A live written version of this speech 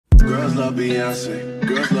Girls love Beyonce.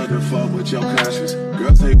 Girls love to fuck with your conscience.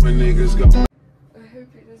 Girls hate when niggas go. I hope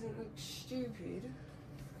it doesn't look stupid.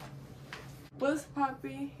 What's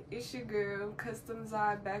poppin'? It's your girl, Custom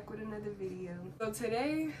Zai, back with another video. So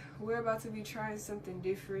today, we're about to be trying something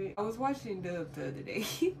different. I was watching Dub the other day,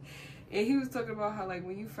 and he was talking about how like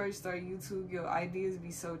when you first start YouTube, your ideas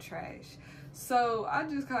be so trash. So I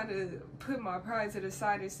just kind of put my pride to the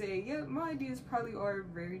side and said, yeah, my ideas probably are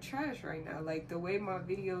very trash right now. Like the way my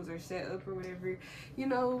videos are set up or whatever, you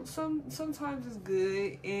know, sometimes it's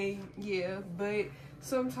good and yeah, but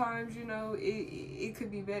sometimes, you know, it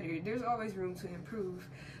could be better. There's always room to improve.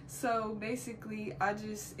 So basically, I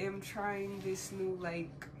just am trying this new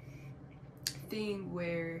like thing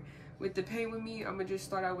where with the paint with me, I'm gonna just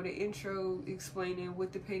start out with an intro explaining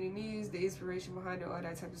what the painting is, the inspiration behind it, all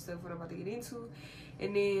that type of stuff, what I'm about to get into.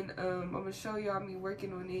 And then I'm gonna show y'all me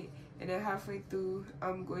working on it, and then halfway through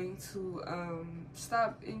I'm going to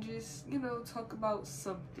stop and just, you know, talk about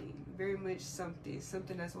something, very much something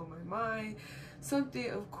that's on my mind, something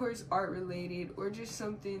of course art related, or just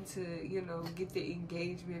something to, you know, get the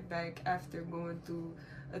engagement back after going through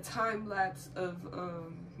a time lapse of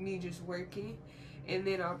me just working. And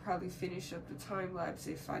then I'll probably finish up the time lapse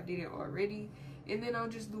if I didn't already, and then I'll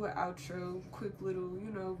just do an outro, quick little,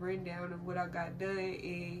 you know, rundown of what I got done,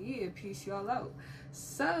 and yeah, peace y'all out.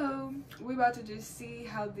 So we're about to just see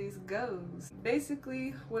how this goes.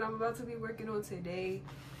 Basically, what I'm about to be working on today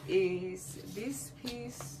is this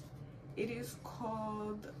piece. It is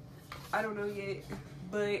called, I don't know yet,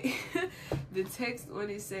 but the text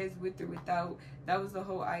on it says with or without. That was the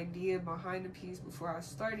whole idea behind the piece before I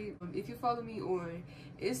started. If you follow me on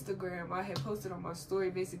Instagram, I had posted on my story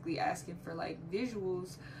basically asking for like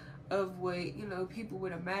visuals of what, you know, people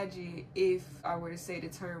would imagine if I were to say the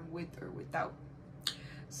term with or without.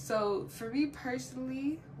 So for me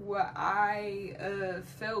personally, what I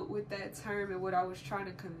felt with that term and what I was trying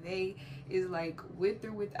to convey is like with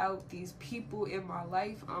or without these people in my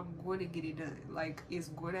life, I'm going to get it done. Like it's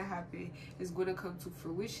going to happen. It's going to come to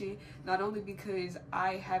fruition. Not only because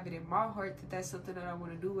I have it in my heart that that's something that I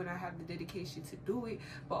want to do and I have the dedication to do it,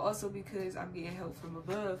 but also because I'm getting help from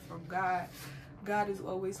above, from God. God is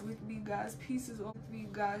always with me. God's peace is always with me.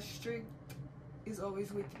 God's strength is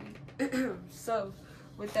always with me. So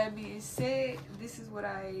with that being said, this is what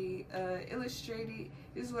I illustrated.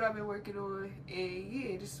 This is what I've been working on, and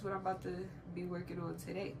yeah, this is what I'm about to be working on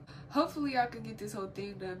today. Hopefully I can get this whole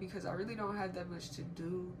thing done because I really don't have that much to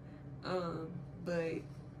do, but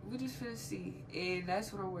we just finna see, and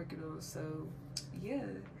that's what I'm working on. So yeah,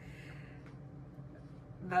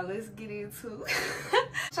 now let's get into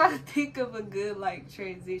trying to think of a good like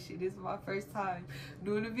transition. This is my first time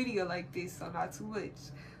doing a video like this, so not too much.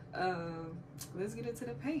 Let's get into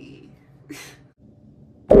the painting.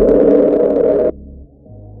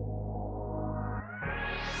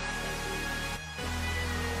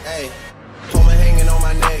 Hey, Puma hanging on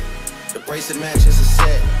my neck. The bracelet matches a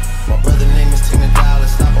set. My brother name is $10.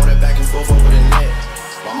 Stop all that back and forth over the net.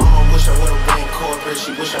 My mama wish I would've went corporate.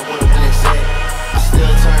 She wish I would've been exec. I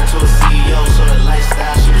still turn to a CEO, so the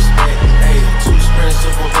lifestyle she respect. Hey, 2 sprints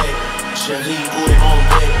to Quebec. Shaheed Boudet on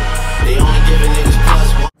deck. They only giving niggas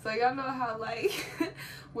plus one. So y'all know how like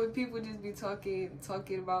when people just be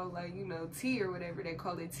talking about like, you know, tea or whatever, they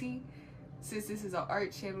call it tea. Since this is an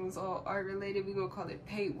art channel, it's all art related, we gonna call it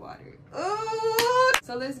paint water. Ooh!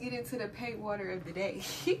 So let's get into the paint water of the day.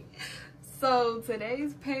 So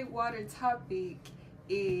today's paint water topic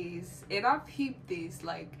is, and I peeped this,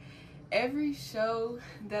 like every show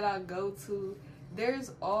that I go to,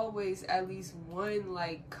 there's always at least one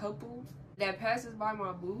like couple that passes by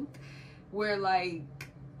my booth where like,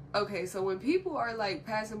 okay, so when people are like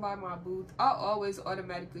passing by my booth, I always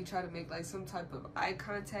automatically try to make like some type of eye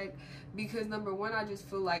contact, because number one, I just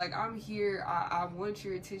feel like I'm here, I want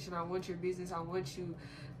your attention, I want your business, I want you,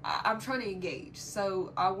 I'm trying to engage.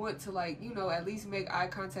 So I want to like, you know, at least make eye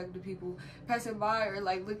contact with the people passing by, or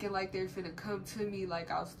like looking like they're finna come to me,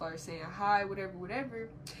 like I'll start saying hi, whatever.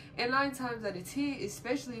 And 9 times out of 10,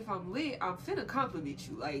 especially if I'm lit, I'm finna compliment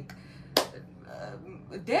you. Like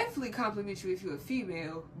definitely compliment you if you're a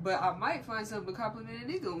female, but I might find something to compliment a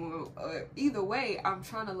nigga on. Either way, I'm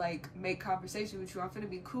trying to like make conversation with you. I'm finna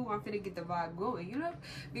be cool, I'm finna get the vibe going, you know,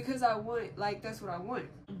 because I want, like, that's what I want.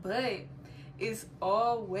 But it's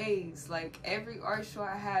always like every art show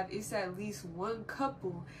I have, it's at least one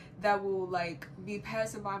couple that will like be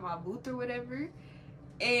passing by my booth or whatever,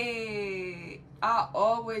 and I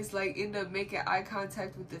always like end up making eye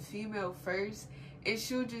contact with the female first, and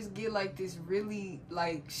she'll just get like this really,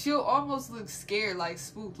 like, she'll almost look scared, like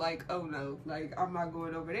spooked, like, oh no, like I'm not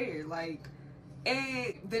going over there, like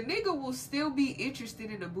And the nigga will still be interested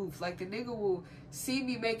in the booth. Like, the nigga will see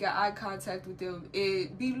me making eye contact with them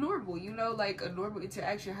and be normal, you know, like a normal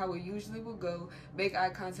interaction, how it usually will go. Make eye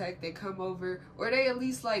contact, they come over, or they at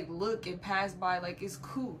least like look and pass by, like it's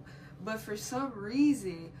cool. But for some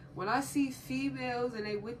reason, when I see females and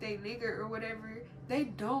they with their nigga or whatever, they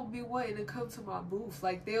don't be wanting to come to my booth.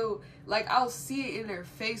 Like, I'll see it in their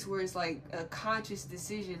face where it's like a conscious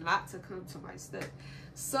decision not to come to my stuff.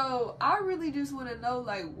 So I really just want to know,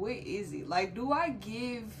 like, what is it? Like, do I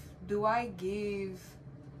give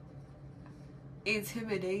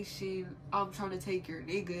intimidation? I'm trying to take your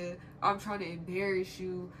nigga. I'm trying to embarrass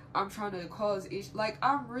you. I'm trying to cause issues. Like,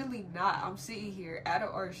 I'm really not. I'm sitting here at an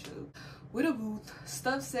art show with a booth,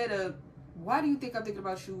 stuff set up. Why do you think I'm thinking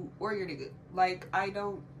about you or your nigga? Like, I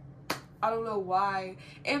don't know why.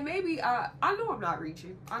 And maybe I know I'm not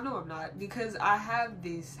reaching. I know I'm not, because I have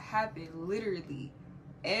this happen literally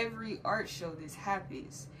every art show. This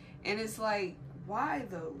happens, and it's like, why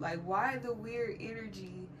though? Like, why the weird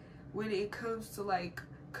energy when it comes to like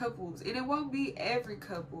couples? And it won't be every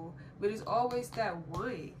couple, but it's always that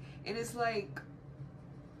one. And it's like,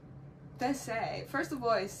 that's sad. First of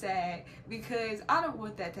all, it's sad because I don't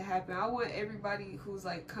want that to happen. I want everybody who's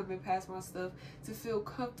like coming past my stuff to feel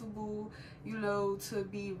comfortable, you know, to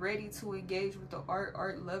be ready to engage with the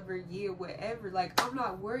art lover, yeah, whatever. Like, I'm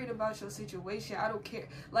not worried about your situation. I don't care.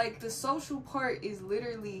 Like, the social part is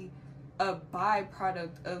literally a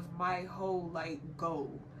byproduct of my whole like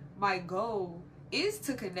goal. My goal is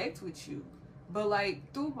to connect with you, but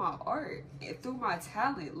like through my art and through my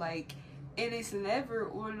talent, like. And it's never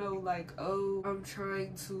on no like, oh, I'm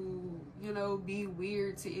trying to, you know, be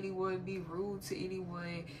weird to anyone, be rude to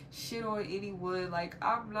anyone, shit on anyone. Like,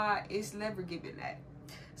 I'm not, it's never given that.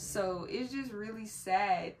 So it's just really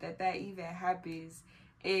sad that even happens.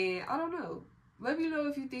 And I don't know. Let me know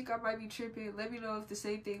if you think I might be tripping. Let me know if the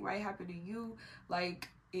same thing might happen to you, like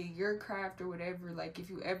in your craft or whatever. Like, if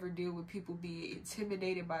you ever deal with people being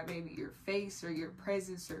intimidated by maybe your face or your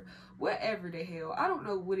presence or whatever the hell. I don't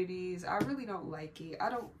know what it is. I really don't like it.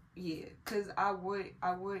 Because I want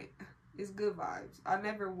it's good vibes. I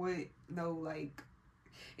never want no like,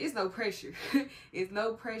 it's no pressure. It's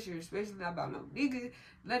no pressure, especially not about no nigga,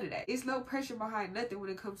 none of that. It's no pressure behind nothing when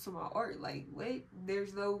it comes to my art. Like, what?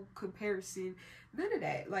 There's no comparison, none of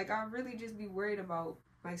that. Like, I really just be worried about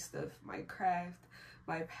my stuff, my craft,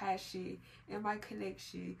 my passion, and my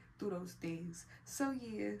connection through those things. So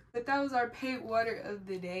yeah, but that was our paint water of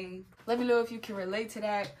the day. Let me know if you can relate to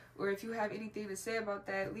that, or if you have anything to say about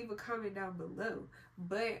that. Leave a comment down below.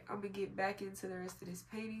 But I'm gonna get back into the rest of this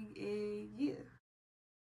painting, and yeah.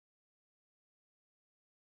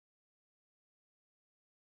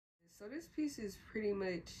 So this piece is pretty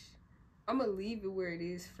much, I'm gonna leave it where it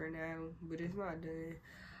is for now, but it's not done.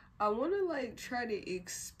 I want to like try to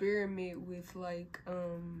experiment with like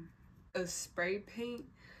a spray paint.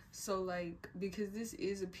 So like, because this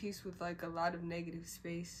is a piece with like a lot of negative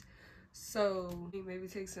space, so maybe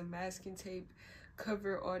take some masking tape,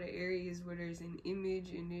 cover all the areas where there's an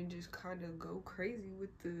image, and then just kind of go crazy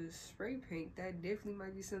with the spray paint. That definitely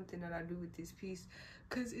might be something that I do with this piece,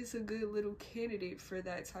 because it's a good little candidate for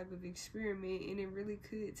that type of experiment, and it really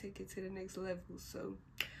could take it to the next level. So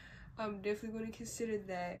I'm definitely going to consider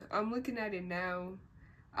that. I'm looking at it now.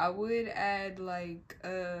 I would add like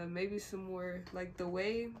maybe some more, like the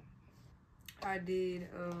way I did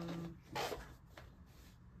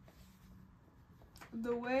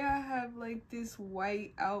the way I have like this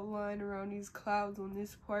white outline around these clouds on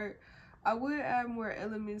this part, I would add more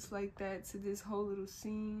elements like that to this whole little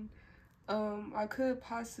scene. I could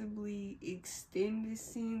possibly extend this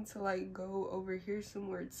scene to like go over here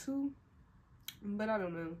somewhere too, but I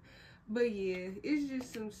don't know. But yeah, it's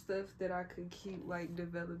just some stuff that I could keep like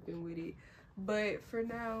developing with it. But for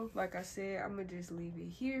now, like I said, I'm gonna just leave it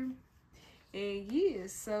here. And yeah,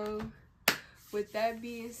 so with that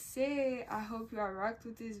being said, I hope y'all rocked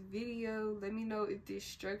with this video. Let me know if this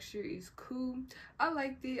structure is cool. I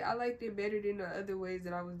liked it. I liked it better than the other ways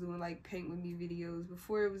that I was doing like paint with me videos.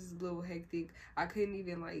 Before it was a little hectic. I couldn't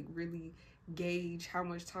even like really gauge how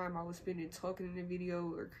much time I was spending talking in the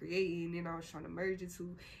video or creating, and I was trying to merge the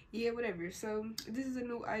two. Yeah, whatever. So this is a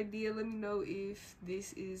new idea. Let me know if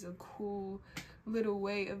this is a cool little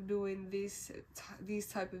way of doing these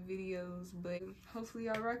type of videos. But hopefully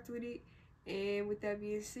y'all rocked with it. And with that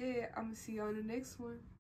being said, I'm gonna see you on the next one.